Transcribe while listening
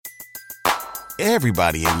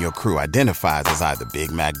Everybody in your crew identifies as either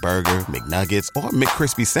Big Mac Burger, McNuggets, or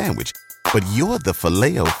McCrispy Sandwich. But you're the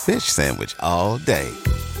Filet-O-Fish Sandwich all day.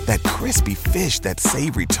 That crispy fish, that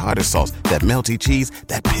savory tartar sauce, that melty cheese,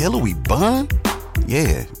 that pillowy bun.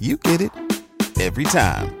 Yeah, you get it. Every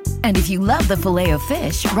time. And if you love the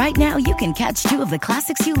Filet-O-Fish, right now you can catch two of the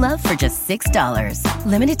classics you love for just $6.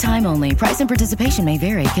 Limited time only. Price and participation may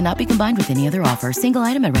vary. Cannot be combined with any other offer. Single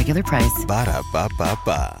item at regular price.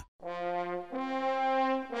 Ba-da-ba-ba-ba.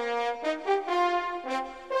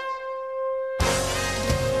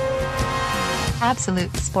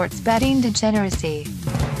 Absolute sports betting degeneracy.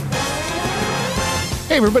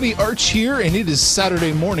 Hey everybody, Arch here, and it is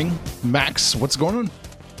Saturday morning. Max, what's going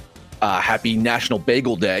on? Happy National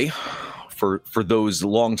Bagel Day. For those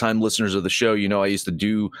longtime listeners of the show, you know I used to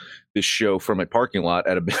do this show from a parking lot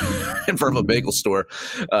at in front of a bagel store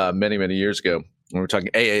many years ago. We were talking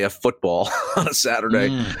AAF football on a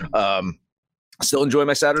Saturday. Still enjoy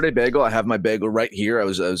my Saturday bagel. I have my bagel right here. I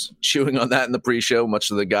was chewing on that in the pre-show, much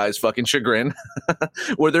to the guys' fucking chagrin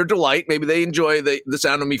or their delight. Maybe they enjoy the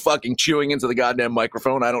sound of me fucking chewing into the goddamn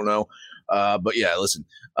microphone. I don't know. But yeah, listen,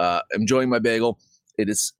 enjoying my bagel. It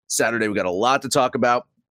is Saturday. We got a lot to talk about.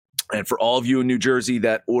 And for all of you in New Jersey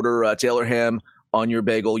that order Taylor ham on your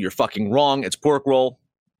bagel, you're fucking wrong. It's pork roll.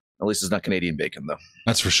 At least it's not Canadian bacon, though.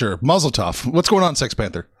 That's for sure. Muzzle tough. What's going on, Sex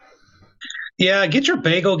Panther? Yeah, get your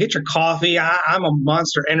bagel, get your coffee. I'm a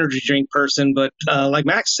Monster energy drink person, but like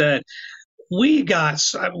Max said, we got,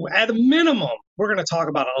 at a minimum, we're going to talk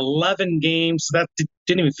about 11 games. That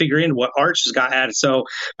didn't even figure in what Arch has got added. So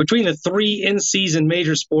between the three in-season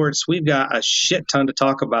major sports, we've got a shit ton to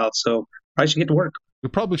talk about. So I should get to work. We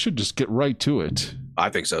probably should just get right to it.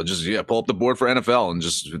 I think so. Just, pull up the board for NFL and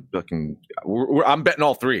just fucking, I'm betting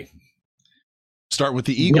all three. Start with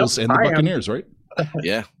the Eagles and the Buccaneers, right?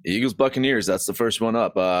 Yeah, Eagles Buccaneers. That's the first one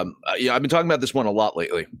up. I've been talking about this one a lot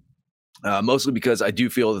lately, mostly because I do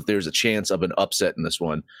feel that there's a chance of an upset in this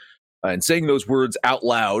one. And saying those words out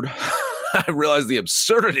loud, I realize the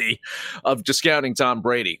absurdity of discounting Tom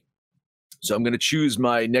Brady. So I'm going to choose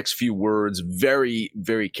my next few words very,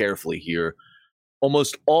 very carefully here.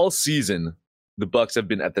 Almost all season, the Bucs have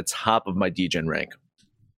been at the top of my DGen rank.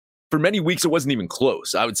 For many weeks, it wasn't even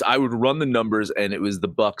close. I would run the numbers, and it was the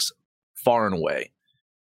Bucs far and away.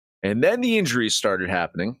 And then the injuries started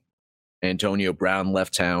happening. Antonio Brown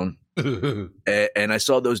left town. And I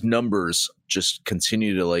saw those numbers just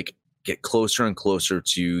continue to get closer and closer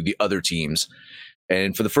to the other teams.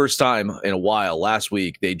 And for the first time in a while, last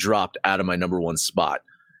week, they dropped out of my number one spot.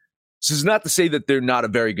 This is not to say that they're not a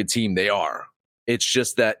very good team. They are. It's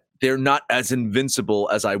just that they're not as invincible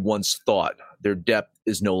as I once thought. Their depth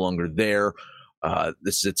is no longer there.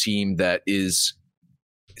 This is a team that is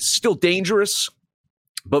still dangerous,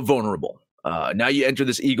 but vulnerable. Now you enter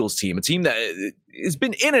this Eagles team, a team that has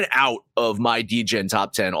been in and out of my DGen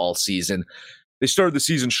top 10 all season. They started the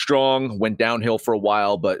season strong, went downhill for a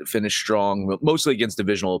while, but finished strong, mostly against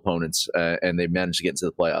divisional opponents, and they managed to get into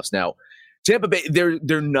the playoffs. Now, Tampa Bay,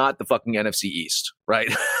 they're not the fucking NFC East, right?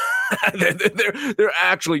 they're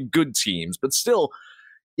actually good teams, but still,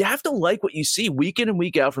 you have to like what you see week in and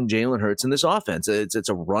week out from Jalen Hurts in this offense. It's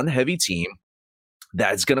a run-heavy team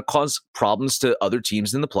that's going to cause problems to other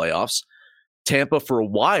teams in the playoffs. Tampa, for a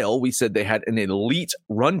while, we said they had an elite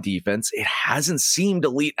run defense. It hasn't seemed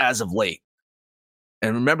elite as of late.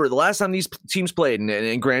 And remember, the last time these teams played,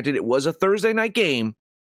 and granted, it was a Thursday night game,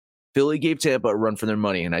 Philly gave Tampa a run for their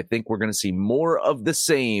money, and I think we're going to see more of the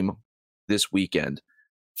same this weekend.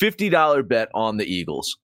 $50 bet on the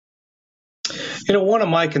Eagles. One of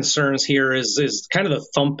my concerns here is kind of the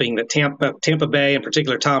thumping that Tampa Bay, in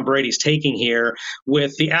particular Tom Brady's taking here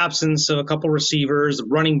with the absence of a couple receivers,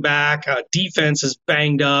 running back, defense is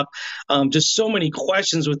banged up, just so many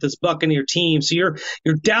questions with this Buccaneer team. So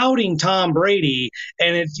you're doubting Tom Brady,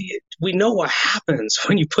 and we know what happens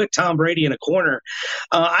when you put Tom Brady in a corner.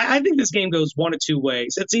 I think this game goes one of two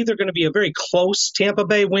ways. It's either going to be a very close Tampa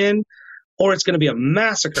Bay win, or it's going to be a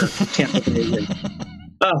massacre Tampa Bay win.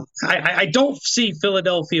 I don't see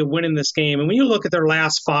Philadelphia winning this game. And when you look at their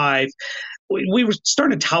last five, we were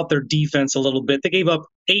starting to tout their defense a little bit. They gave up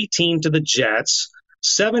 18 to the Jets,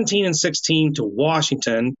 17 and 16 to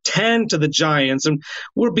Washington, 10 to the Giants. And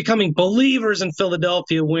we're becoming believers in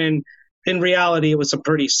Philadelphia when in reality it was a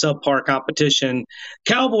pretty subpar competition.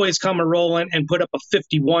 Cowboys come a rolling and put up a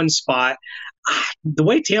 51 spot. The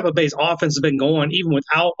way Tampa Bay's offense has been going, even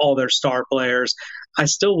without all their star players, I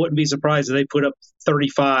still wouldn't be surprised if they put up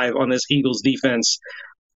 35 on this Eagles defense.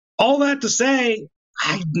 All that to say,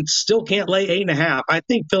 I still can't lay 8.5. I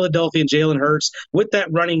think Philadelphia and Jalen Hurts with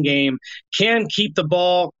that running game can keep the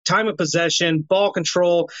ball, time of possession, ball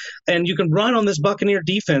control, and you can run on this Buccaneer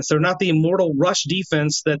defense. They're not the immortal rush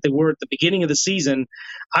defense that they were at the beginning of the season.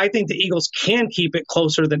 I think the Eagles can keep it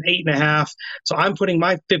closer than 8.5. So I'm putting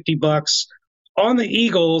my $50 on the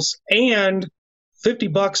Eagles and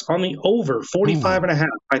 $50 on the over, 45.5.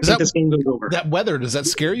 I think this game goes over. That weather, does that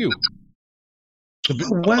scare you?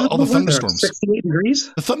 All the thunderstorms. 68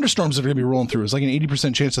 degrees? The thunderstorms are going to be rolling through. It's like an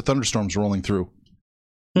 80% chance of thunderstorms rolling through.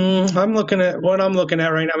 I'm looking at what I'm looking at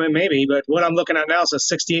right now. I mean, maybe, but what I'm looking at now is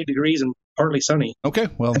 68 degrees and partly sunny. Okay,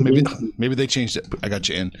 well, maybe they changed it. I got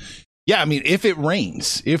you in. Yeah, I mean, if it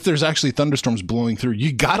rains, if there's actually thunderstorms blowing through,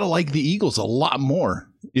 you got to like the Eagles a lot more.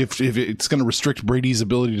 If it's going to restrict Brady's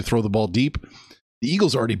ability to throw the ball deep. The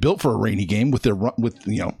Eagles are already built for a rainy game with their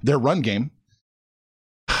run game.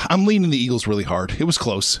 I'm leaning the Eagles really hard. It was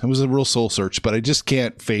close. It was a real soul search, but I just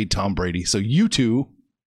can't fade Tom Brady. So you two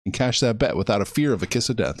can cash that bet without a fear of a kiss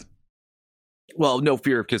of death. Well, no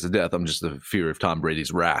fear of kiss of death. I'm just the fear of Tom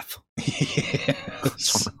Brady's wrath.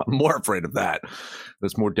 So I'm more afraid of that.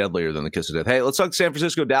 That's more deadlier than the kiss of death. Hey, let's talk San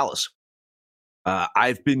Francisco, Dallas.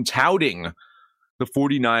 I've been touting the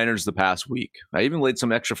 49ers the past week. I even laid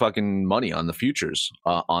some extra fucking money on the futures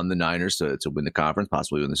on the Niners to win the conference,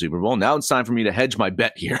 possibly win the Super Bowl. Now it's time for me to hedge my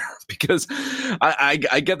bet here because I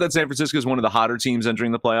get that San Francisco is one of the hotter teams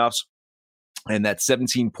entering the playoffs. And that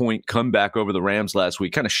 17-point comeback over the Rams last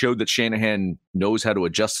week kind of showed that Shanahan knows how to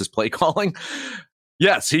adjust his play calling.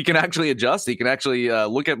 Yes, he can actually adjust. He can actually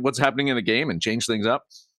look at what's happening in the game and change things up.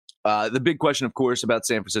 The big question, of course, about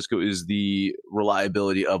San Francisco is the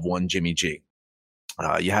reliability of one Jimmy G.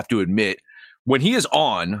 You have to admit, when he is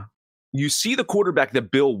on, you see the quarterback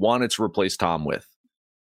that Bill wanted to replace Tom with.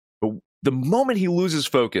 But the moment he loses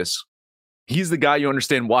focus, he's the guy you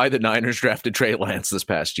understand why the Niners drafted Trey Lance this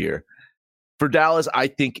past year. For Dallas, I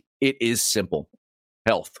think it is simple.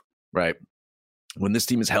 Health, right? When this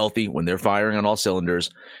team is healthy, when they're firing on all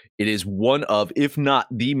cylinders, it is one of, if not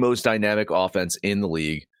the most dynamic offense in the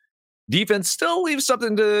league. Defense still leaves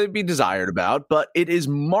something to be desired about, but it is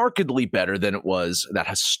markedly better than it was that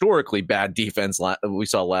historically bad defense we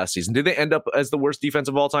saw last season. Did they end up as the worst defense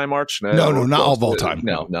of all time, March? No, not of all time.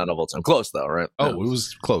 No, not of all time. Close, though, right? Oh, it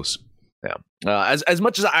was close. Yeah. As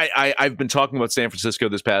much as I've been talking about San Francisco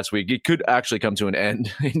this past week, it could actually come to an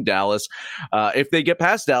end in Dallas. If they get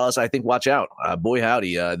past Dallas, I think watch out. Boy,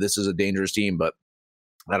 howdy, this is a dangerous team, but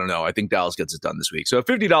I don't know. I think Dallas gets it done this week. So a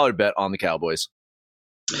 $50 bet on the Cowboys.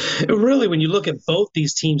 Really, when you look at both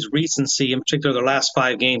these teams' recency, in particular their last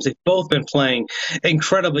 5 games, they've both been playing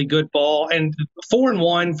incredibly good ball. And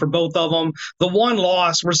 4-1 for both of them. The one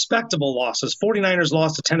loss, respectable losses. 49ers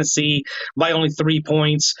lost to Tennessee by only 3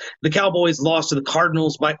 points. The Cowboys lost to the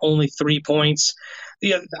Cardinals by only 3 points.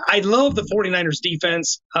 Yeah, I love the 49ers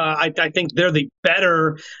defense. I think they're the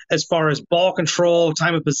better as far as ball control,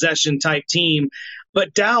 time of possession type team.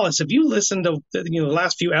 But Dallas, if you listen to the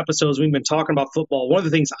last few episodes we've been talking about football, one of the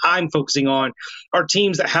things I'm focusing on are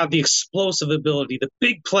teams that have the explosive ability, the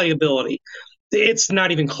big play ability. It's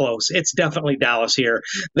not even close. It's definitely Dallas here.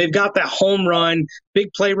 They've got that home run,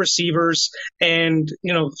 big play receivers, and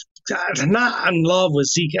not in love with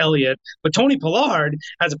Zeke Elliott, but Tony Pollard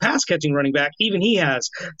as a pass catching running back, even he has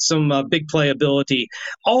some big play ability.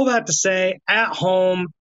 All that to say, at home,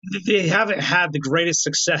 they haven't had the greatest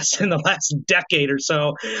success in the last decade or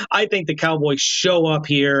so. I think the Cowboys show up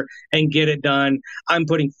here and get it done. I'm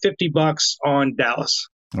putting $50 on Dallas.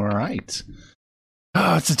 All right.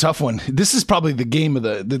 Oh, it's a tough one. This is probably the game of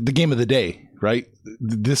the game of the day, right?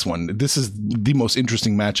 This is the most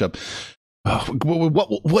interesting matchup.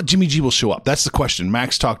 What Jimmy G will show up? That's the question.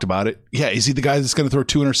 Max talked about it. Yeah, is he the guy that's going to throw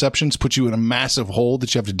 2 interceptions, put you in a massive hole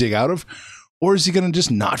that you have to dig out of? Or is he going to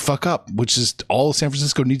just not fuck up, which is all San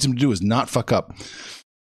Francisco needs him to do is not fuck up.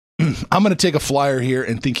 I'm going to take a flyer here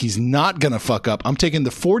and think he's not going to fuck up. I'm taking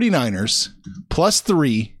the 49ers plus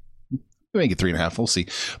 3. Make it 3.5. We'll see.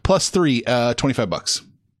 Plus 3, $25.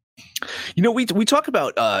 We talk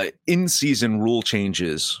about in-season rule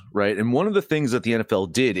changes, right? And one of the things that the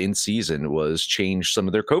NFL did in season was change some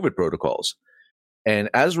of their COVID protocols. And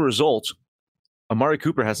as a result, Amari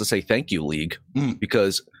Cooper has to say thank you, league,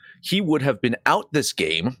 because he would have been out this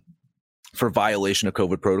game for violation of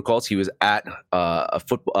COVID protocols. He was at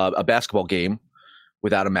a basketball game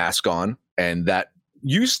without a mask on, and that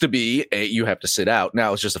used to be you have to sit out.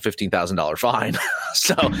 Now it's just a $15,000 fine.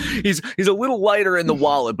 So he's a little lighter in the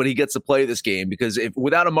wallet, but he gets to play this game because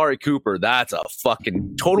without Amari Cooper, that's a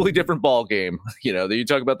fucking totally different ball game. You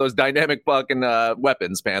talk about those dynamic fucking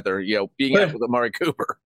weapons, Panther. Being out with Amari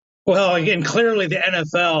Cooper. Well, again, clearly the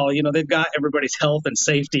NFL, they've got everybody's health and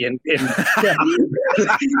safety, and yeah, they're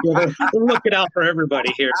looking out for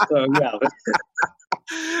everybody here. So yeah.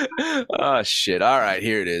 Oh shit! All right,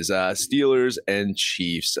 here it is. Steelers and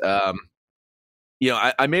Chiefs.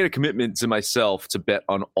 I made a commitment to myself to bet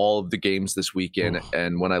on all of the games this weekend.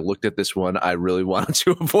 And when I looked at this one, I really wanted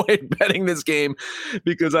to avoid betting this game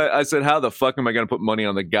because I said, how the fuck am I going to put money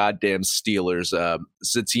on the goddamn Steelers?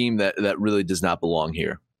 It's a team that really does not belong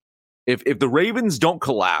here. If the Ravens don't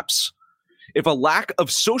collapse, if a lack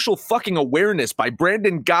of social fucking awareness by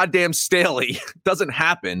Brandon goddamn Staley doesn't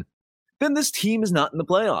happen, then this team is not in the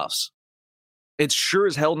playoffs. It's sure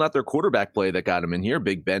as hell not their quarterback play that got him in here.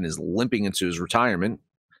 Big Ben is limping into his retirement.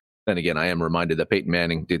 Then again, I am reminded that Peyton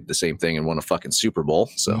Manning did the same thing and won a fucking Super Bowl.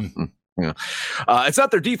 So, it's not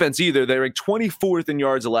their defense either. They rank 24th in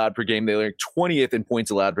yards allowed per game. They rank 20th in points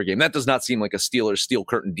allowed per game. That does not seem like a Steelers steel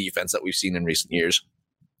curtain defense that we've seen in recent years.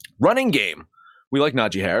 Running game. We like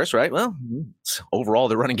Najee Harris, right? Well, overall,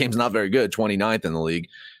 the running game's not very good. 29th in the league.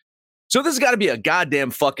 So this has got to be a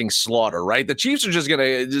goddamn fucking slaughter, right? The Chiefs are just going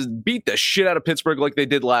to just beat the shit out of Pittsburgh like they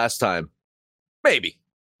did last time. Maybe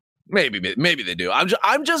they do.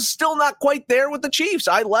 I'm just still not quite there with the Chiefs.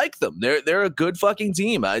 I like them. They're a good fucking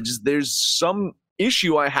team. There's some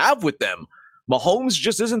issue I have with them. Mahomes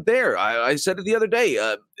just isn't there. I said it the other day.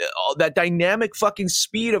 That dynamic fucking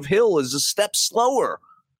speed of Hill is a step slower.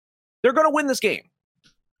 They're going to win this game.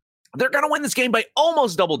 They're going to win this game by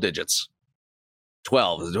almost double digits.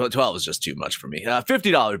 12 is just too much for me.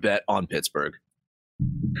 $50 bet on Pittsburgh.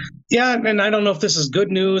 Yeah, and I don't know if this is good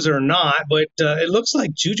news or not, but it looks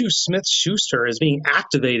like Juju Smith-Schuster is being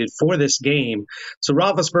activated for this game. So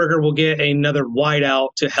Roethlisberger will get another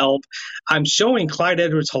wideout to help. I'm showing Clyde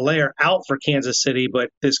Edwards-Helaire out for Kansas City, but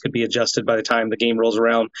this could be adjusted by the time the game rolls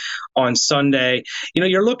around on Sunday.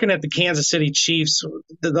 You're looking at the Kansas City Chiefs.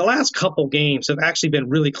 The last couple games have actually been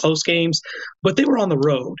really close games, but they were on the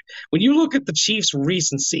road. When you look at the Chiefs'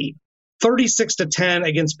 recency, 36-10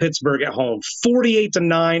 against Pittsburgh at home,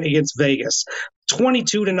 48-9 against Vegas,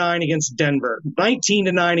 22-9 against Denver,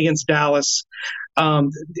 19-9 against Dallas.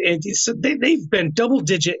 They've been double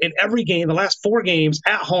digit in every game, the last 4 games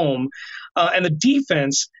at home, and the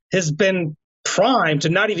defense has been primed to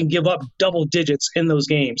not even give up double digits in those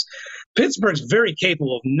games. Pittsburgh's very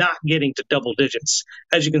capable of not getting to double digits,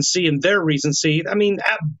 as you can see in their recency. I mean,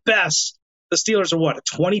 at best, the Steelers are a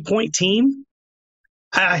 20-point team?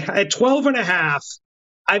 At 12.5,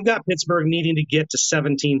 I've got Pittsburgh needing to get to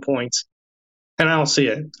 17 points, and I don't see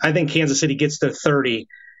it. I think Kansas City gets to 30.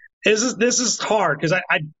 This is hard because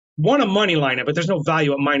I want a money line it, but there's no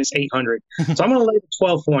value at minus 800. So I'm going to lay the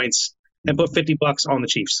 12 points and put $50 on the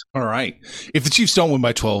Chiefs. All right. If the Chiefs don't win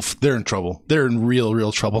by 12, they're in trouble. They're in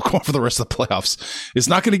real trouble going for the rest of the playoffs. It's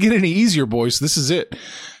not going to get any easier, boys. This is it.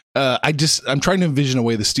 I'm trying to envision a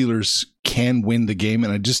way the Steelers can win the game,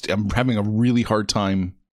 and I'm having a really hard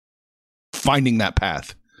time finding that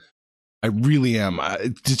path. I really am.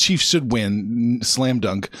 The Chiefs should win, slam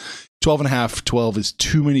dunk. 12.5, 12 is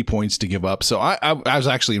too many points to give up. So I was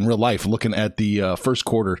actually in real life looking at the first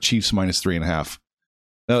quarter, Chiefs minus 3.5.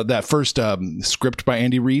 That first script by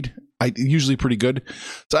Andy Reid, usually pretty good.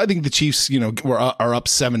 So I think the Chiefs, are up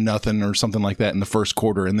 7-0 or something like that in the first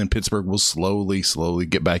quarter, and then Pittsburgh will slowly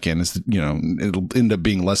get back in. It'll end up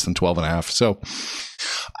being less than 12.5. So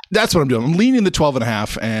that's what I'm doing. I'm leaning the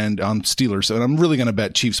 12.5 and on Steelers, and I'm really going to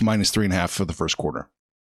bet Chiefs minus 3.5 for the first quarter.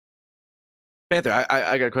 Panther,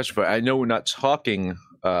 I got a question for you. I know we're not talking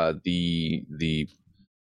the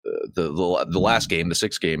last game, the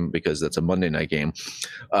 6th game, because that's a Monday night game.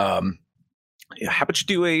 How about you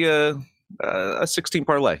do a 16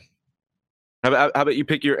 parlay? How about you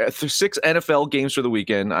pick your 6 NFL games for the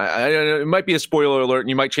weekend? It might be a spoiler alert, and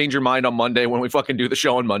you might change your mind on Monday when we fucking do the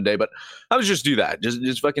show on Monday. But I would just do that.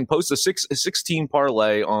 Just fucking post a 16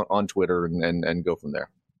 parlay on Twitter and go from there.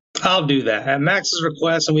 I'll do that at Max's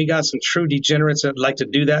request, and we got some true degenerates that like to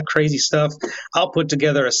do that crazy stuff. I'll put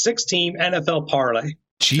together a 6-team NFL parlay.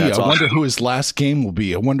 Gee, that's awesome. Wonder who his last game will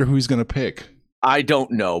be. I wonder who he's going to pick. I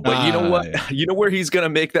don't know, but you know what? Yeah. You know where he's going to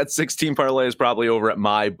make that 16 parlay is probably over at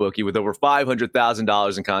MyBookie with over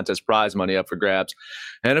 $500,000 in contest prize money up for grabs.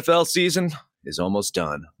 NFL season is almost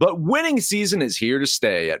done, but winning season is here to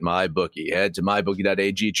stay at MyBookie. Head to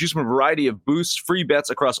mybookie.ag, choose from a variety of boosts, free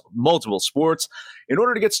bets across multiple sports. In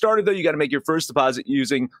order to get started, though, you got to make your first deposit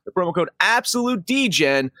using the promo code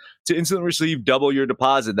AbsoluteDGen to instantly receive double your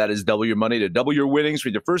deposit. That is double your money to double your winnings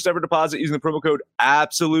with your first ever deposit using the promo code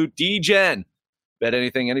AbsoluteDGen. Bet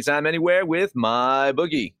anything, anytime, anywhere with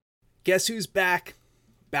MyBookie. Guess who's back?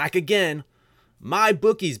 Back again.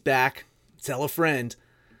 MyBookie's back. Tell a friend.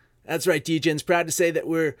 That's right, DJ's proud to say that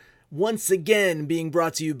we're once again being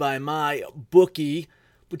brought to you by my bookie.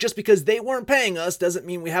 But just because they weren't paying us doesn't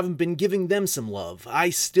mean we haven't been giving them some love.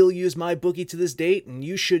 I still use my bookie to this date, and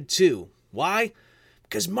you should too. Why?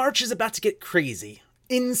 Because March is about to get crazy.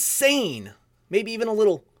 Insane. Maybe even a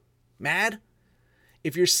little mad.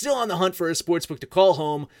 If you're still on the hunt for a sportsbook to call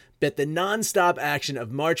home, bet the non-stop action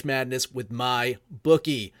of March Madness with my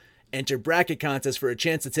bookie. Enter bracket contests for a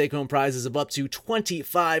chance to take home prizes of up to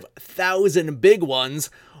 25,000 big ones,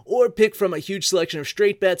 or pick from a huge selection of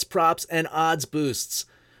straight bets, props, and odds boosts.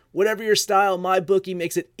 Whatever your style, MyBookie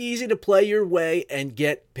makes it easy to play your way and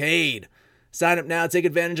get paid. Sign up now, take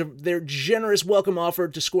advantage of their generous welcome offer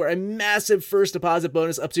to score a massive first deposit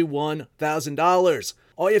bonus up to $1,000.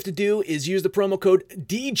 All you have to do is use the promo code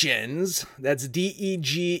DEGENS, that's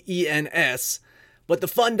DEGENS, but the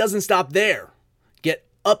fun doesn't stop there. Get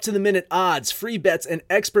up-to-the-minute odds, free bets, and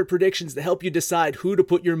expert predictions to help you decide who to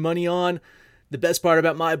put your money on. The best part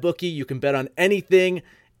about MyBookie, you can bet on anything,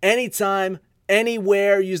 anytime,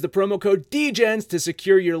 anywhere. Use the promo code DEGENS to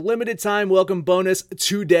secure your limited-time welcome bonus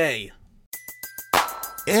today.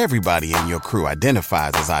 Everybody in your crew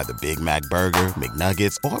identifies as either Big Mac Burger,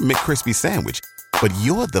 McNuggets, or McCrispy Sandwich. But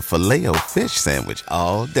you're the Filet-O-Fish Sandwich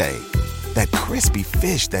all day. That crispy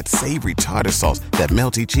fish, that savory tartar sauce, that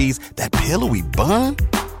melty cheese, that pillowy bun.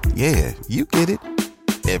 Yeah, you get it.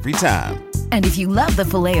 Every time. And if you love the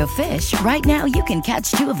Filet-O-Fish, right now you can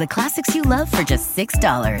catch two of the classics you love for just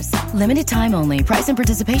 $6. Limited time only. Price and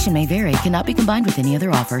participation may vary. Cannot be combined with any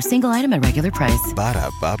other offer. Single item at regular price.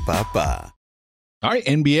 Ba-da-ba-ba-ba. All right,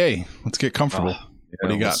 NBA. Let's get comfortable. What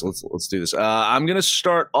do you got? Let's do this. I'm going to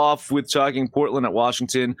start off with talking Portland at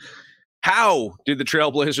Washington. How did the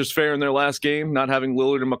Trailblazers fare in their last game? Not having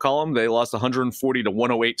Lillard and McCollum, they lost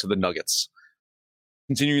 140-108 to the Nuggets.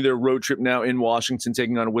 Continuing their road trip now in Washington,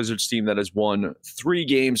 taking on a Wizards team that has won 3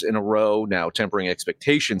 games in a row. Now, tempering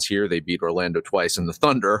expectations here, they beat Orlando twice in the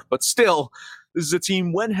Thunder, but still, this is a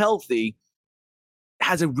team, when healthy,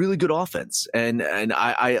 has a really good offense. And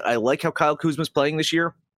I like how Kyle Kuzma's playing this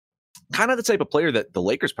year. Kind of the type of player that the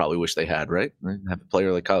Lakers probably wish they had, right? They have a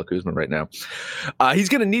player like Kyle Kuzma right now. He's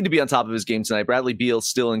going to need to be on top of his game tonight. Bradley Beal's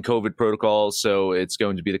still in COVID protocols, so it's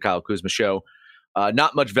going to be the Kyle Kuzma show.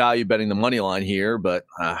 Not much value betting the money line here, but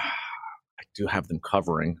I do have them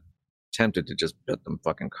covering. Tempted to just bet them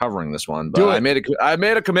fucking covering this one, but I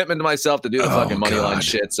made a commitment to myself to do the fucking money line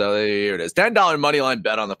shit. So here it is. $10 money line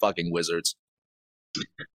bet on the fucking Wizards.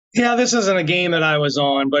 Yeah, this isn't a game that I was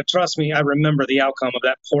on, but trust me, I remember the outcome of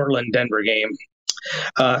that Portland-Denver game.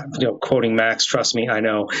 Quoting Max, trust me, I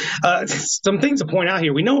know. Some things to point out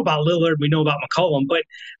here. We know about Lillard, we know about McCollum, but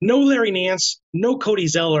no Larry Nance, no Cody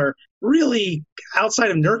Zeller, really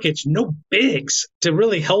outside of Nurkic, no bigs to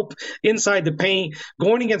really help inside the paint.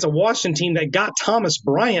 Going against a Washington team that got Thomas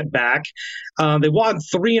Bryant back. They won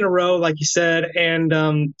 3 in a row, like you said.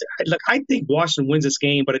 And look, I think Washington wins this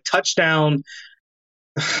game, but a touchdown,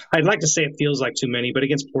 I'd like to say it feels like too many, but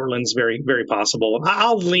against Portland's very, very possible.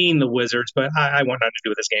 I'll lean the Wizards, but I want nothing to do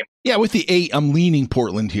with this game. Yeah, with the 8, I'm leaning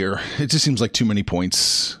Portland here. It just seems like too many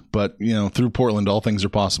points. But, through Portland, all things are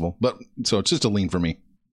possible. But so it's just a lean for me.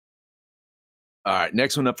 All right,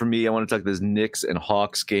 next one up for me, I want to talk this Knicks and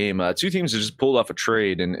Hawks game. 2 teams that just pulled off a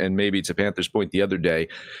trade, and maybe to Panthers' point the other day,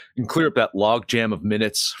 and clear up that log jam of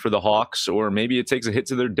minutes for the Hawks, or maybe it takes a hit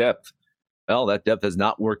to their depth. Well, that depth has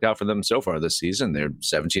not worked out for them so far this season. They're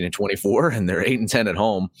 17-24, and they're 8-10 at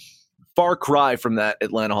home. Far cry from that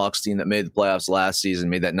Atlanta Hawks team that made the playoffs last season,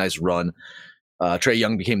 made that nice run. Trae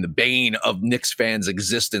Young became the bane of Knicks fans'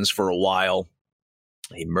 existence for a while.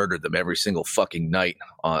 He murdered them every single fucking night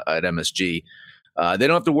at MSG. They don't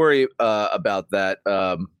have to worry about that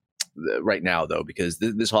right now, though, because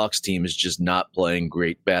this Hawks team is just not playing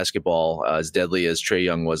great basketball. As deadly as Trae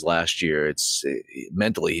Young was last year,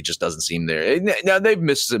 mentally he just doesn't seem there. Now, they've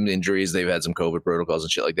missed some injuries. They've had some COVID protocols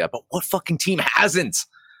and shit like that, but what fucking team hasn't?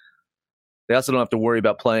 They also don't have to worry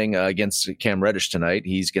about playing against Cam Reddish tonight.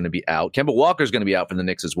 He's going to be out. Kemba Walker's going to be out for the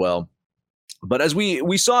Knicks as well. But as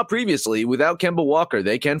we saw previously, without Kemba Walker,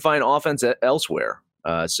 they can find offense elsewhere.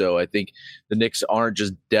 So I think the Knicks aren't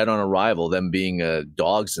just dead on arrival. Them being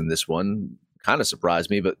dogs in this one kind of surprised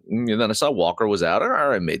me, but then I saw Walker was out. All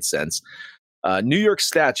right, made sense. New York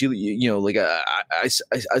stats,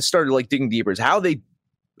 I started like digging deeper.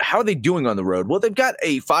 How are they doing on the road? Well, they've got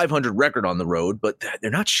a 500 record on the road, but they're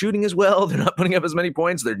not shooting as well. They're not putting up as many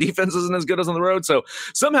points. Their defense isn't as good as on the road. So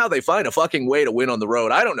somehow they find a fucking way to win on the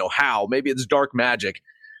road. I don't know how. Maybe it's dark magic,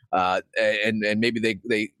 and maybe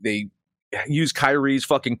they use Kyrie's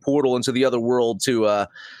fucking portal into the other world to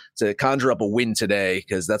conjure up a win today,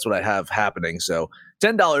 because that's what I have happening. So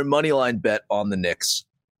 $10 money line bet on the Knicks.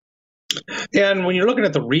 And when you're looking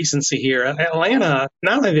at the recency here, Atlanta,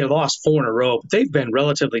 not only they lost 4 in a row, but they've been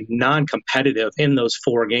relatively non-competitive in those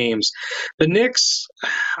 4 games. The Knicks,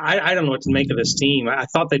 I don't know what to make of this team. I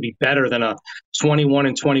thought they'd be better than a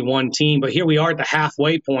 21-21 team, but here we are at the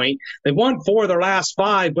halfway point. They've won 4 of their last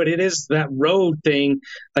 5, but it is that road thing,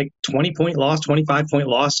 like 20-point loss, 25-point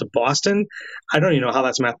loss to Boston. I don't even know how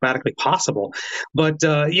that's mathematically possible. But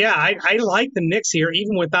I like the Knicks here,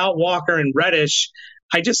 even without Walker and Reddish.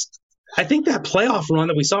 I think that playoff run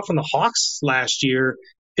that we saw from the Hawks last year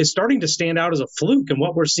is starting to stand out as a fluke. And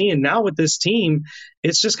what we're seeing now with this team,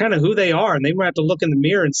 it's just kind of who they are. And they might have to look in the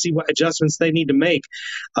mirror and see what adjustments they need to make.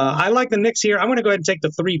 I like the Knicks here. I'm going to go ahead and take the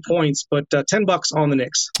 3 points, but $10 on the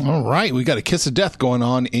Knicks. All right. We got a kiss of death going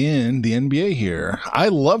on in the NBA here. I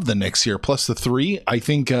love the Knicks here, plus the 3. I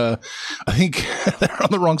think they're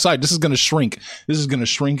on the wrong side. This is going to shrink. This is going to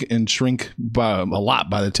shrink by a lot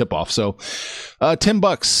by the tip off. So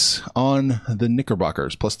 $10 on the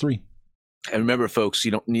Knickerbockers, plus 3. And remember, folks, you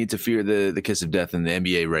don't need to fear the kiss of death in the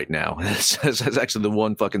NBA right now. That's actually the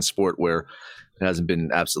one fucking sport where it hasn't been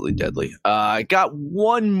absolutely deadly. I got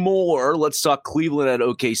one more. Let's talk Cleveland at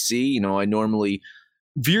OKC. I normally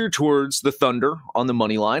veer towards the Thunder on the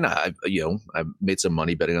money line. I've made some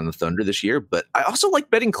money betting on the Thunder this year, but I also like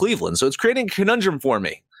betting Cleveland. So it's creating a conundrum for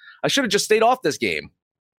me. I should have just stayed off this game.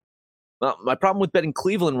 Well, my problem with betting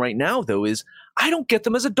Cleveland right now, though, is I don't get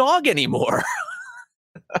them as a dog anymore.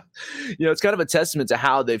 It's kind of a testament to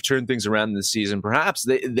how they've turned things around this season. Perhaps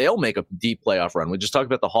they'll make a deep playoff run. We just talked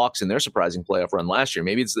about the Hawks and their surprising playoff run last year.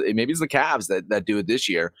 Maybe it's the Cavs that do it this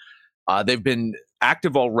year. They've been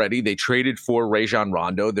active already. They traded for Rajon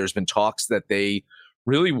Rondo. There's been talks that they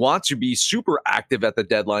really want to be super active at the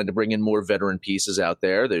deadline to bring in more veteran pieces out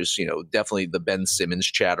there. There's definitely the Ben Simmons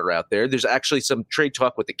chatter out there. There's actually some trade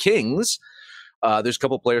talk with the Kings. There's a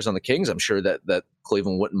couple of players on the Kings I'm sure that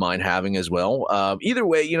Cleveland wouldn't mind having as well. Either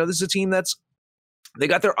way, this is a team they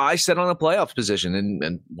got their eyes set on a playoff position,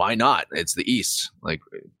 and why not? It's the East. Like,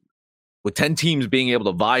 with 10 teams being able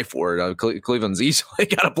to vie for it, Cleveland's easily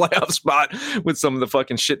got a playoff spot with some of the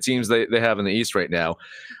fucking shit teams they have in the East right now.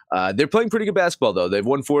 They're playing pretty good basketball, though. They've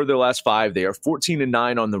won 4 of their last 5. They are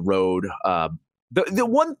 14-9 on the road. The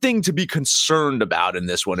one thing to be concerned about in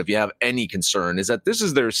this one, if you have any concern, is that this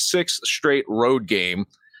is their 6th straight road game.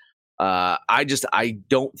 I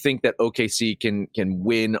don't think that OKC can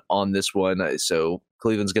win on this one. So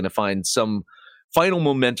Cleveland's going to find some final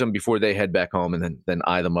momentum before they head back home, and then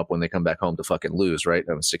eye them up when they come back home to fucking lose, right?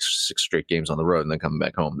 6 straight games on the road and then coming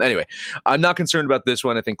back home. Anyway, I'm not concerned about this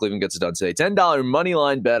one. I think Cleveland gets it done today. $10 money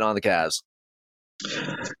line bet on the Cavs.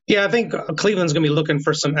 Yeah, I think Cleveland's going to be looking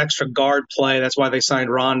for some extra guard play. That's why they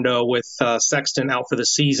signed Rondo with Sexton out for the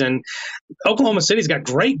season. Oklahoma City's got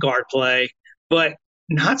great guard play, but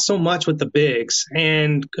not so much with the bigs.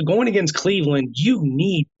 And going against Cleveland, you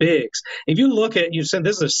need bigs. If you look at, you said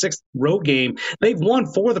this is a 6th road game. They've won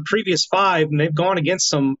 4 of the previous 5, and they've gone against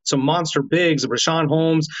some monster bigs, Rashawn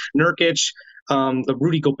Holmes, Nurkic, the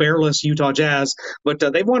Rudy Gobert-less Utah Jazz. But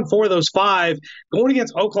they've won 4 of those 5. Going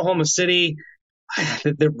against Oklahoma City,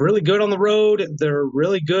 they're really good on the road. They're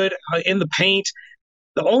really good in the paint.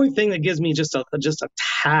 The only thing that gives me just a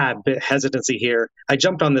tad bit hesitancy here, I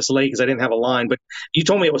jumped on this late because I didn't have a line, but you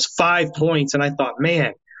told me it was 5 points, and I thought,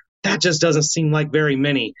 man, that just doesn't seem like very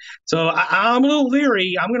many. So I'm a little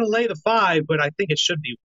leery. I'm going to lay the 5, but I think it should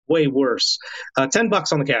be way worse.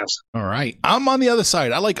 $10 on the Cavs. All right. I'm on the other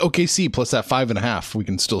side. I like OKC plus that 5.5. We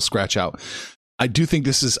can still scratch out. I do think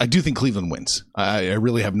Cleveland wins. I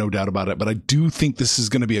really have no doubt about it, but I do think this is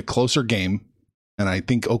going to be a closer game, and I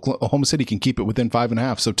think Oklahoma City can keep it within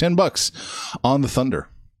 5.5. So $10 on the Thunder.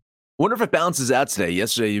 Wonder if it balances out today.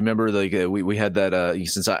 Yesterday, you remember, we had that.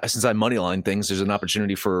 Since I moneyline things, there's an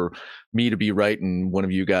opportunity for me to be right and one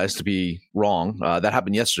of you guys to be wrong. That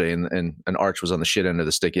happened yesterday, and Arch was on the shit end of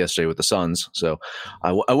the stick yesterday with the Suns. So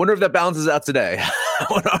I wonder if that balances out today. I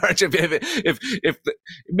wonder, Arch, if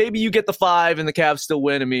maybe you get the 5 and the Cavs still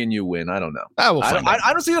win and me and you win. I don't know.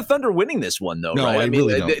 I don't see the Thunder winning this one, though. No, right? I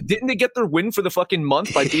really don't. Didn't they get their win for the fucking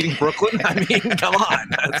month by beating Brooklyn? I mean, come on.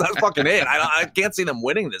 That's fucking it. I can't see them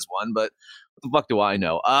winning this one, but what the fuck do I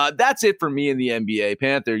know? That's it for me in the NBA.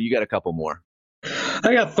 Panther, you got a couple more.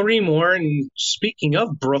 I got 3 more. And speaking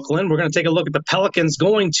of Brooklyn, we're going to take a look at the Pelicans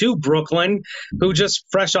going to Brooklyn, who just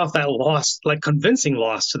fresh off that loss, like convincing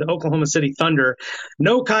loss to the Oklahoma City Thunder.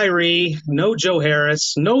 No Kyrie, no Joe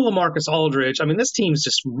Harris, no LaMarcus Aldridge. I mean, this team's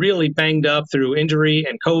just really banged up through injury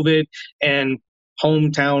and COVID. And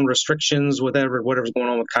hometown restrictions, whatever's going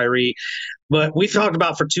on with Kyrie. But we've talked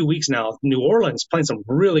about for 2 weeks now, New Orleans playing some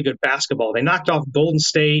really good basketball. They knocked off Golden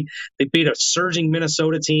State. They beat a surging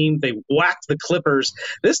Minnesota team. They whacked the Clippers.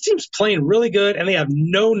 This team's playing really good, and they have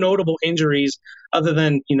no notable injuries other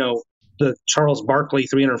than, the Charles Barkley,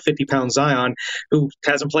 350-pound Zion, who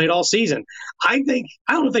hasn't played all season. I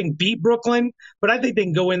don't think beat Brooklyn, but I think they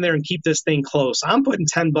can go in there and keep this thing close. I'm putting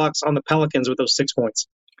 $10 on the Pelicans with those 6 points.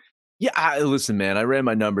 Yeah, listen, man, I ran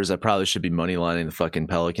my numbers. I probably should be money lining the fucking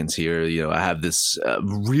Pelicans here. I have this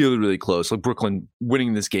really, really close. Like Brooklyn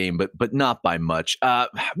winning this game, but not by much.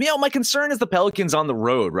 My concern is the Pelicans on the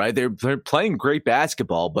road, right? They're playing great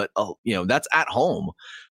basketball, but that's at home.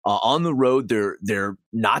 On the road, they're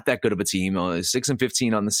not that good of a team.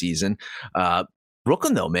 6-15 on the season.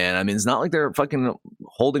 Brooklyn, though, man, I mean, it's not like they're fucking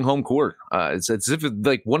holding home court. It's as if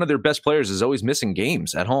like one of their best players is always missing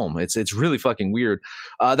games at home. It's really fucking weird.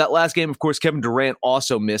 That last game, of course, Kevin Durant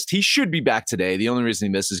also missed. He should be back today. The only reason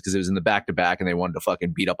he missed is because it was in the back-to-back and they wanted to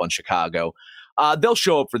fucking beat up on Chicago. They'll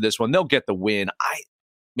show up for this one. They'll get the win.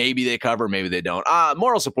 Maybe they cover, maybe they don't.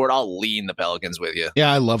 Moral support, I'll lean the Pelicans with you.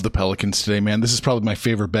 Yeah, I love the Pelicans today, man. This is probably my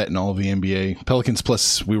favorite bet in all of the NBA. Pelicans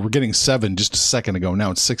plus, we were getting 7 just a second ago.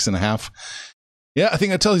 Now it's 6.5. Yeah, I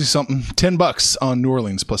think that tells you something. $10 on New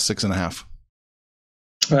Orleans plus 6.5.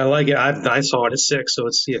 I like it. I saw it at 6, so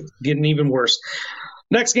it's getting even worse.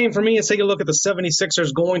 Next game for me is take a look at the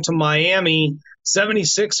 76ers going to Miami.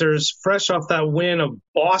 76ers, fresh off that win of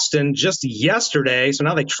Boston just yesterday. So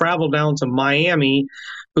now they travel down to Miami,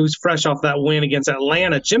 who's fresh off that win against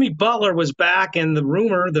Atlanta. Jimmy Butler was back, and the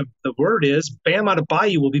word is Bam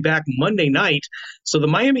Adebayo will be back Monday night. So the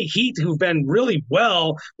Miami Heat, who've been really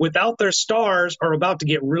well without their stars, are about to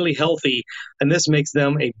get really healthy, and this makes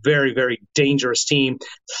them a very, very dangerous team.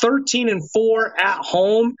 13-4 at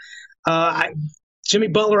home. Jimmy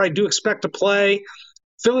Butler, I do expect to play.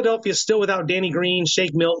 Philadelphia is still without Danny Green,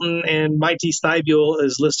 Shake Milton, and Mighty Thybulle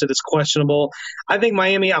is listed as questionable. I think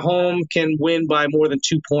Miami at home can win by more than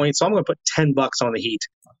 2 points, so I'm going to put $10 on the Heat.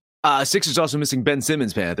 Sixers also missing Ben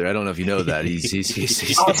Simmons, Panther. I don't know if you know that. He's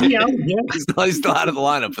still out of the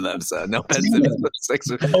lineup for them, so no Ben Simmons for the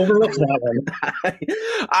Sixers. Overlook that one.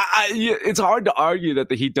 It's hard to argue that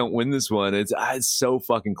the Heat don't win this one. It's so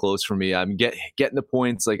fucking close for me. I'm getting the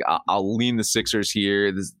points. Like I'll lean the Sixers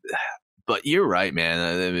here. But you're right, man.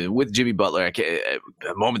 I mean, with Jimmy Butler, the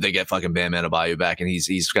moment they get fucking Bam Adebayo back and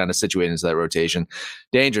he's kind of situated into that rotation,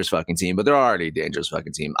 dangerous fucking team. But they're already a dangerous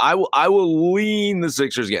fucking team. I will lean the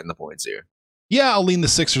Sixers getting the points here. Yeah, I'll lean the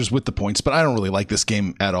Sixers with the points, but I don't really like this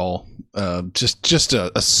game at all. Just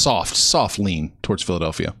a soft lean towards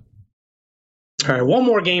Philadelphia. All right, one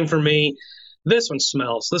more game for me. This one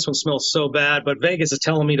smells so bad, but Vegas is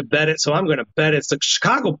telling me to bet it, so I'm going to bet it. It's the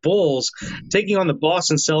Chicago Bulls taking on the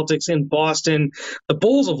Boston Celtics in Boston. The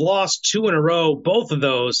Bulls have lost 2 in a row, both of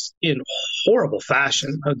those in horrible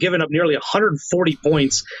fashion, giving up nearly 140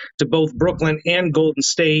 points to both Brooklyn and Golden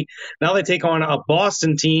State. Now they take on a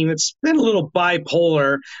Boston team that's been a little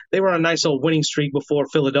bipolar. They were on a nice little winning streak before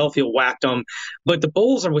Philadelphia whacked them. But the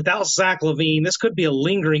Bulls are without Zach LaVine. This could be a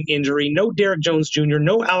lingering injury. No Derrick Jones Jr.,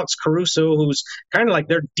 no Alex Caruso, who's kind of like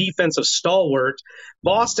their defensive stalwart.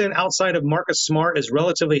 Boston, outside of Marcus Smart, is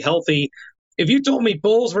relatively healthy. If you told me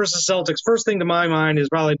Bulls versus Celtics, first thing to my mind is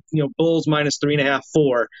probably Bulls minus 3.5,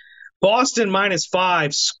 4. Boston minus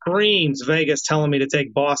 5 screams Vegas telling me to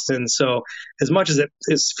take Boston. So as much as it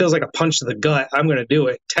feels like a punch to the gut, I'm going to do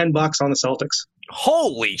it. $10 on the Celtics.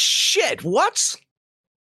 Holy shit! What?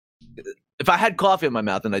 If I had coffee in my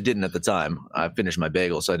mouth, and I didn't at the time, I finished my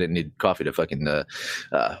bagel, so I didn't need coffee to fucking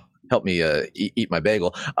help me eat my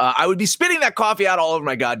bagel. I would be spitting that coffee out all over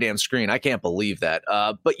my goddamn screen. I can't believe that.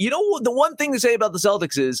 But the one thing to say about the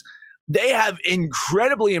Celtics is they have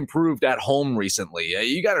incredibly improved at home recently.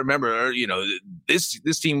 You got to remember,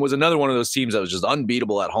 this team was another one of those teams that was just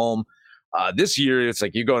unbeatable at home. This year, it's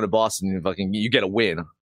like you go into Boston and you get a win.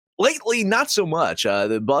 Lately, not so much.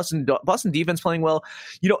 The Boston defense playing well.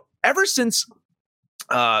 Ever since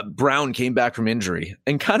Brown came back from injury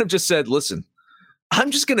and kind of just said, listen,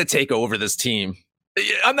 I'm just going to take over this team.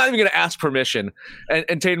 I'm not even going to ask permission.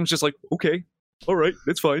 And Tatum's just like, okay, all right,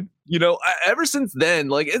 that's fine. Ever since then,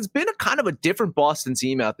 it's been a kind of a different Boston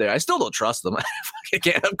team out there. I still don't trust them.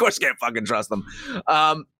 Of course, can't fucking trust them.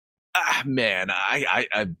 Man,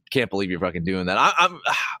 I can't believe you're fucking doing that. I'm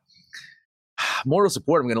moral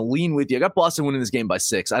support. I'm going to lean with you. I got Boston winning this game by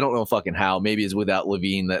 6. I don't know fucking how. Maybe it's without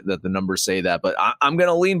LaVine that the numbers say that, but I'm going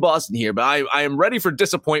to lean Boston here. But I am ready for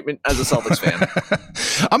disappointment as a Celtics fan.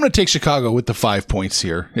 I'm going to take Chicago with the 5 points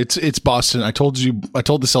here. It's Boston. I told the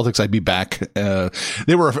Celtics I'd be back.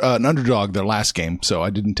 They were an underdog their last game, so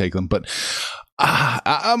I didn't take them. But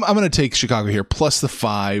I'm going to take Chicago here, plus the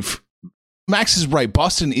 5. Max is right.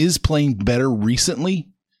 Boston is playing better recently.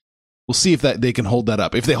 We'll see if they can hold that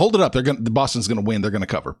up. If they hold it up, Boston's going to win. They're going to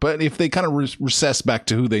cover. But if they kind of recess back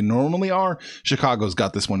to who they normally are, Chicago's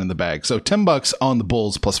got this one in the bag. So $10 on the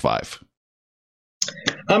Bulls, plus 5.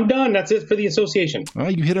 I'm done. That's it for the association. All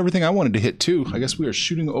right, you hit everything I wanted to hit, too. I guess we are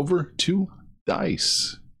shooting over to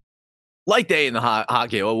dice. Light day in the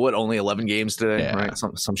hockey. Oh, what? Only 11 games today, Yeah. right?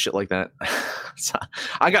 Some shit like that. So,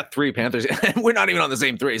 I got 3 Panthers, and we're not even on the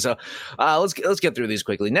same 3. So let's get through these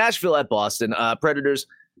quickly. Nashville at Boston. Predators.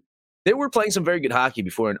 They were playing some very good hockey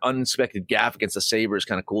before an unexpected gaffe against the Sabres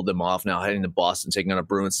kind of cooled them off. Now heading to Boston, taking on a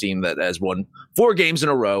Bruins team that has won 4 games in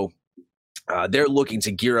a row. They're looking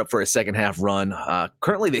to gear up for a second half run.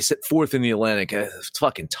 Currently, they sit 4th in the Atlantic. It's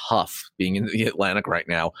fucking tough being in the Atlantic right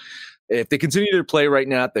now. If they continue their play right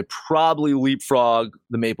now, they probably leapfrog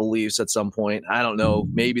the Maple Leafs at some point. I don't know.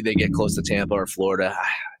 Maybe they get close to Tampa or Florida.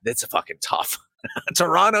 That's a fucking tough.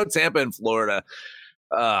 Toronto, Tampa, and Florida.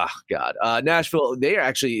 Oh, God. Nashville, they are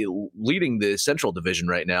actually leading the Central Division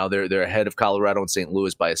right now. They're ahead of Colorado and St.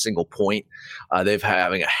 Louis by a single point. They've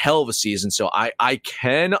having a hell of a season, so I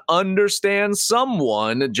can understand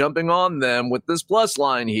someone jumping on them with this plus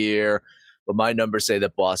line here. But my numbers say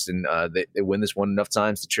that Boston, they win this one enough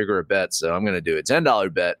times to trigger a bet, so I'm going to do a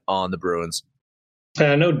 $10 bet on the Bruins.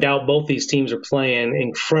 No doubt both these teams are playing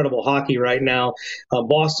incredible hockey right now.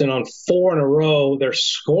 Boston on 4 in a row. They're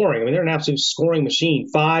scoring. I mean, they're an absolute scoring machine.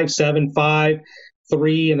 5, 7, 5,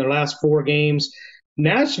 3 in their last 4 games.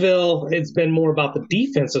 Nashville, it's been more about the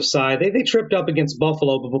defensive side. They tripped up against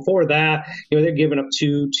Buffalo, but before that, they're giving up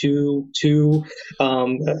 2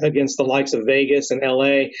 against the likes of Vegas and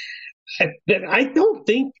LA. I don't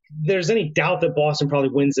think there's any doubt that Boston probably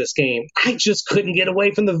wins this game. I just couldn't get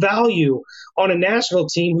away from the value on a Nashville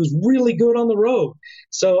team who's really good on the road.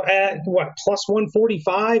 So at plus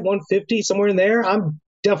 145, 150, somewhere in there, I'm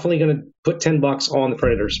definitely going to put $10 on the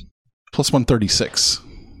Predators. Plus 136.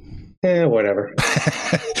 Whatever.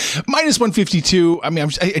 Minus 152. I mean,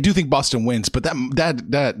 I do think Boston wins, but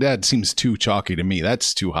that seems too chalky to me.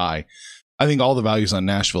 That's too high. I think all the values on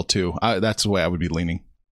Nashville too. That's the way I would be leaning.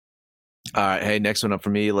 All right. Hey, next one up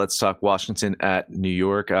for me. Let's talk Washington at New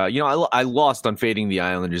York. I lost on fading the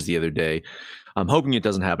Islanders the other day. I'm hoping it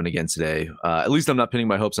doesn't happen again today. At least I'm not pinning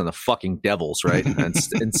my hopes on the fucking Devils, right?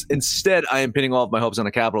 Instead, I am pinning all of my hopes on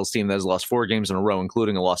a Capitals team that has lost 4 games in a row,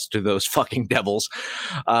 including a loss to those fucking Devils.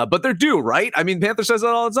 But they're due, right? I mean, Panther says that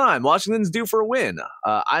all the time. Washington's due for a win.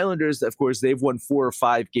 Islanders, of course, they've won 4 or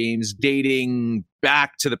 5 games dating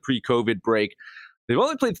back to the pre-COVID break. They've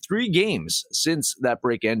only played 3 games since that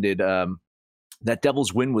break ended. That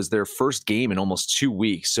Devils win was their first game in almost 2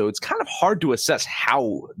 weeks. So it's kind of hard to assess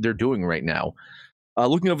how they're doing right now.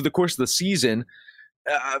 Looking over the course of the season,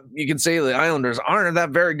 you can say the Islanders aren't that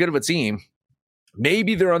very good of a team.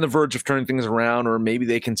 Maybe they're on the verge of turning things around, or maybe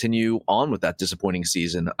they continue on with that disappointing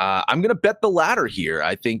season. I'm going to bet the latter here.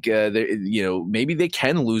 I think maybe they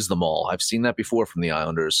can lose them all. I've seen that before from the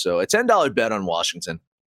Islanders. So a $10 bet on Washington.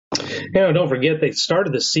 Don't forget they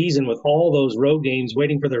started the season with all those road games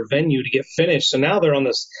waiting for their venue to get finished. So now they're on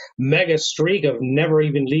this mega streak of never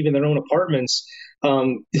even leaving their own apartments.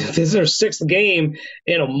 This is their 6th game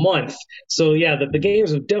in a month. So, yeah, the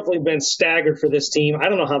games have definitely been staggered for this team. I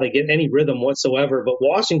don't know how they get any rhythm whatsoever, but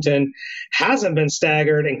Washington hasn't been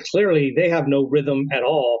staggered, and clearly they have no rhythm at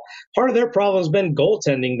all. Part of their problem has been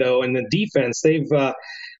goaltending, though, and the defense.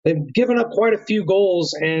 They've given up quite a few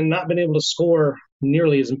goals and not been able to score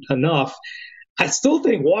nearly as enough. I still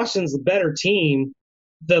think Washington's the better team.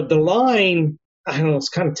 The line, I don't know, it's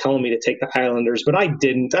kind of telling me to take the Islanders, but I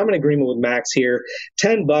didn't. I'm in agreement with Max here.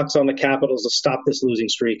 $10 on the Capitals to stop this losing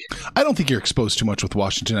streak. I don't think you're exposed too much with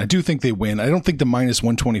Washington. I do think they win. I don't think the minus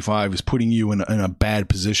 125 is putting you in a bad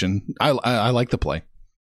position. I like the play.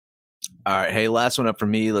 All right. Hey, last one up for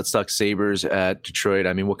me. Let's talk Sabres at Detroit.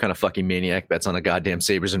 I mean, what kind of fucking maniac bets on a goddamn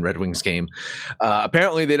Sabres and Red Wings game?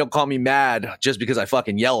 Apparently, they don't call me mad just because I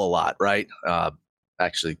fucking yell a lot, right?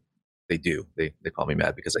 Actually, they do. They call me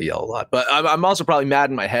mad because I yell a lot. But I'm also probably mad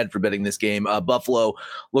in my head for betting this game. Buffalo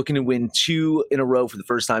looking to win 2 in a row for the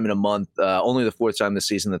first time in a month. Only the 4th time this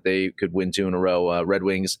season that they could win 2 in a row. Red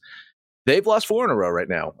Wings, they've lost 4 in a row right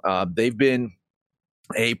now. They've been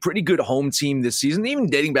a pretty good home team this season, even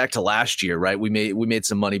dating back to last year, right? We made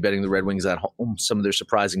some money betting the Red Wings at home, some of their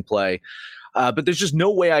surprising play. But there's just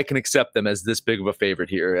no way I can accept them as this big of a favorite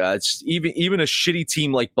here. It's even a shitty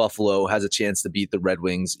team like Buffalo has a chance to beat the Red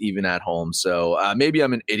Wings even at home. So maybe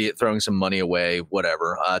I'm an idiot throwing some money away,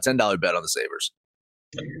 whatever. $10 bet on the Sabres.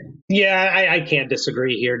 Yeah, I can't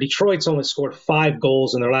disagree here. Detroit's only scored 5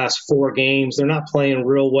 goals in their last 4 games. They're not playing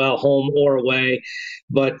real well, home or away.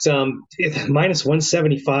 But minus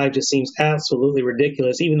 175 just seems absolutely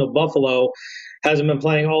ridiculous, even though Buffalo hasn't been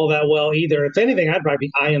playing all that well either. If anything, I'd probably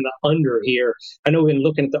be eyeing the under here. I know we've been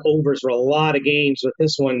looking at the overs for a lot of games, but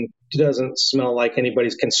this one doesn't smell like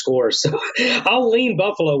anybody's can score. So I'll lean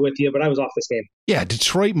Buffalo with you, but I was off this game. Yeah,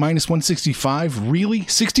 Detroit minus 165. Really?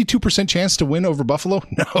 62% chance to win over Buffalo?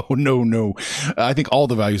 No. I think all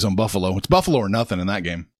the value's on Buffalo. It's Buffalo or nothing in that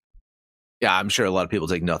game. Yeah, I'm sure a lot of people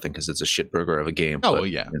take nothing because it's a shitburger of a game. Oh, but,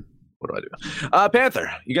 yeah. What do I do?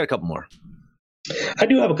 Panther, you got a couple more. I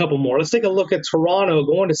do have a couple more. Let's take a look at Toronto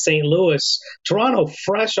going to St. Louis. Toronto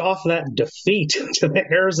fresh off that defeat to the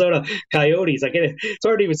Arizona Coyotes. It's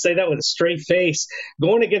hard to even say that with a straight face.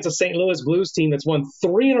 Going against a St. Louis Blues team that's won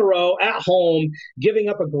 3 in a row at home, giving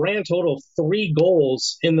up a grand total of 3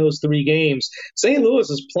 goals in those 3 games. St. Louis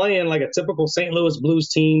is playing like a typical St. Louis Blues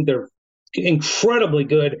team. They're incredibly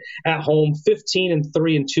good at home,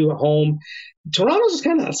 15-3-2 at home. Toronto's just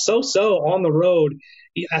kind of so-so on the road.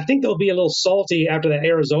 I think they'll be a little salty after that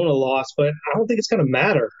Arizona loss, but I don't think it's going to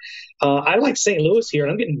matter. I like St. Louis here,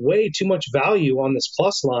 and I'm getting way too much value on this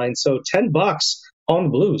plus line, so $10 on the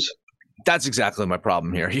Blues. That's exactly my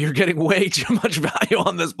problem here. You're getting way too much value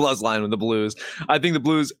on this plus line with the Blues. I think the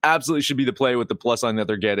Blues absolutely should be the play with the plus line that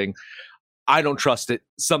they're getting. I don't trust it.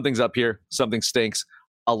 Something's up here. Something stinks.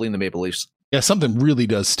 I'll lean the Maple Leafs. Yeah, something really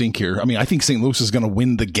does stink here. I mean, I think St. Louis is going to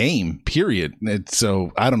win the game, period.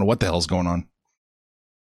 So I don't know what the hell's going on.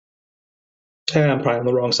 I'm probably on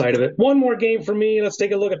the wrong side of it. One more game for me. Let's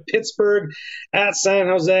take a look at Pittsburgh at San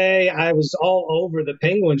Jose. I was all over the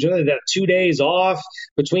Penguins. They got 2 days off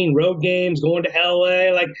between road games, going to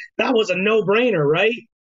LA. Like, that was a no-brainer, right?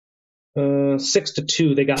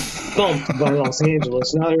 6-2. They got thumped by Los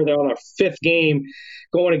Angeles. Now they're on their 5th game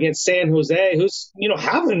going against San Jose, who's,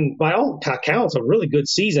 having, by all accounts, a really good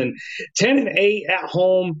season. 10-8 at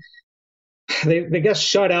home. They got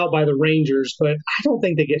shut out by the Rangers, but I don't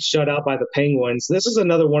think they get shut out by the Penguins. This is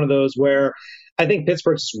another one of those where I think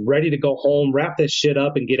Pittsburgh's ready to go home, wrap this shit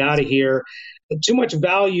up, and get out of here. Too much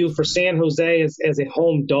value for San Jose as a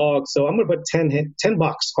home dog, so I'm going to put $10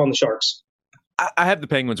 on the Sharks. I have the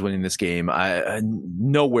Penguins winning this game. I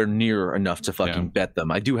nowhere near enough to fucking bet them.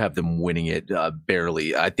 I do have them winning it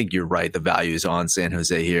barely. I think you're right. The value is on San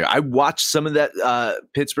Jose here. I watched some of that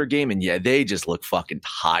Pittsburgh game, and yeah, they just look fucking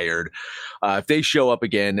tired. If they show up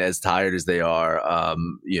again as tired as they are,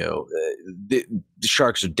 the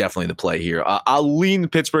Sharks are definitely the play here. I'll lean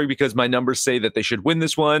Pittsburgh because my numbers say that they should win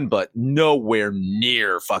this one, but nowhere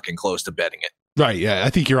near fucking close to betting it. Right, yeah, I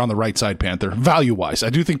think you're on the right side, Panther. Value-wise, I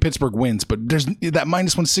do think Pittsburgh wins, but there's that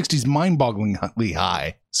minus 160 is mind-bogglingly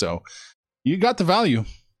high. So you got the value.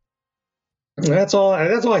 That's all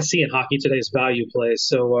I see in hockey today's value plays.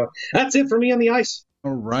 So that's it for me on the ice.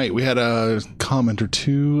 All right, we had a comment or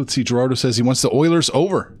two. Let's see, Gerardo says he wants the Oilers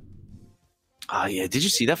over. Yeah, did you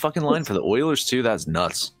see that fucking line for the Oilers too? That's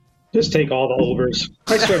nuts. Just take all the overs.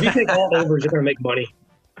 I swear, if you take all overs, you're going to make money.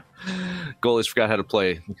 Goalies forgot how to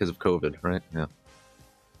play because of COVID, right? Yeah.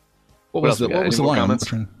 What was the line?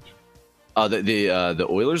 The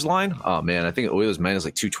Oilers line? Oh man, I think the Oilers minus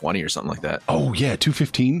like 220 or something like that. Oh yeah,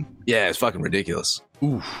 215. Yeah, it's fucking ridiculous.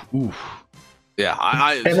 Oof. Yeah,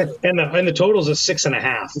 and the totals is 6.5.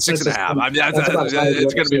 6.5. I mean,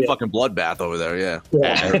 it's going to be a fucking bloodbath over there. Yeah.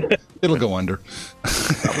 It'll go under.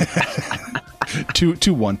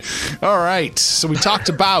 2-1. All right. So we talked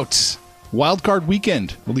about Wildcard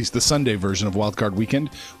Weekend, at least the Sunday version of Wildcard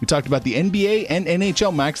Weekend. We talked about the NBA and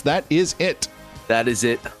NHL, Max. That is it. That is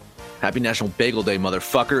it. Happy National Bagel Day,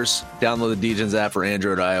 motherfuckers. Download the DJs app for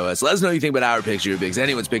Android or iOS. Let us know what you think about our picks, your picks,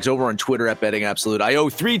 anyone's picks over on Twitter at Betting Absolute. I owe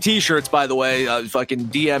 3 t-shirts, by the way. Fucking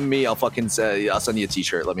DM me. I'll send you a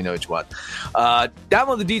t-shirt. Let me know what you want.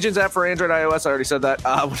 Download the DJs app for Android, iOS. I already said that.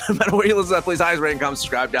 No matter where you listen to that, please highest rating, comment,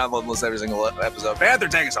 subscribe, download, and listen to every single episode. Panther,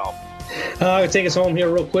 take us home. I'll take us home here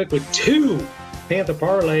real quick with 2 Panther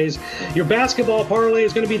parlays. Your basketball parlay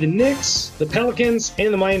is going to be the Knicks, the Pelicans,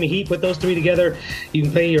 and the Miami Heat. Put those 3 together. You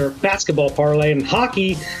can play your basketball parlay. And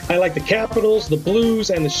hockey, I like the Capitals, the Blues,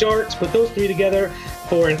 and the Sharks. Put those 3 together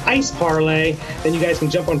for an ice parlay. Then you guys can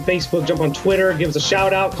jump on Facebook, jump on Twitter, give us a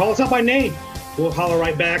shout out, call us out by name. We'll holler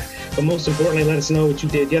right back. But most importantly, let us know what you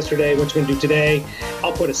did yesterday, what you're going to do today.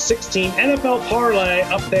 I'll put a 16 NFL parlay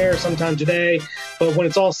up there sometime today. But when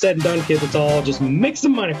it's all said and done, kids, it's all just make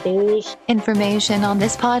some money, fools. Information on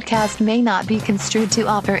this podcast may not be construed to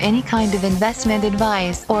offer any kind of investment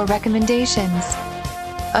advice or recommendations.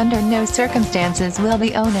 Under no circumstances will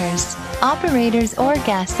the owners, operators, or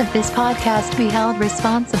guests of this podcast be held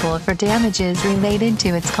responsible for damages related to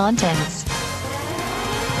its contents.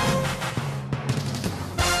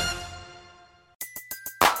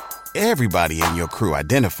 Everybody in your crew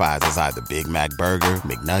identifies as either Big Mac Burger,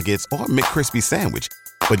 McNuggets, or McCrispy Sandwich.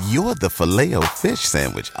 But you're the Filet-O-Fish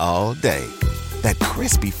Sandwich all day. That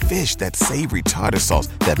crispy fish, that savory tartar sauce,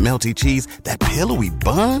 that melty cheese, that pillowy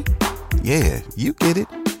bun. Yeah, you get it.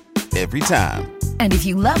 Every time. And if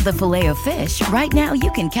you love the Filet-O-Fish, right now you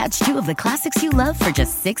can catch two of the classics you love for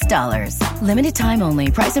just $6. Limited time only.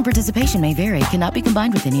 Price and participation may vary. Cannot be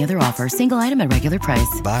combined with any other offer. Single item at regular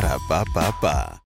price. Ba-da-ba-ba-ba.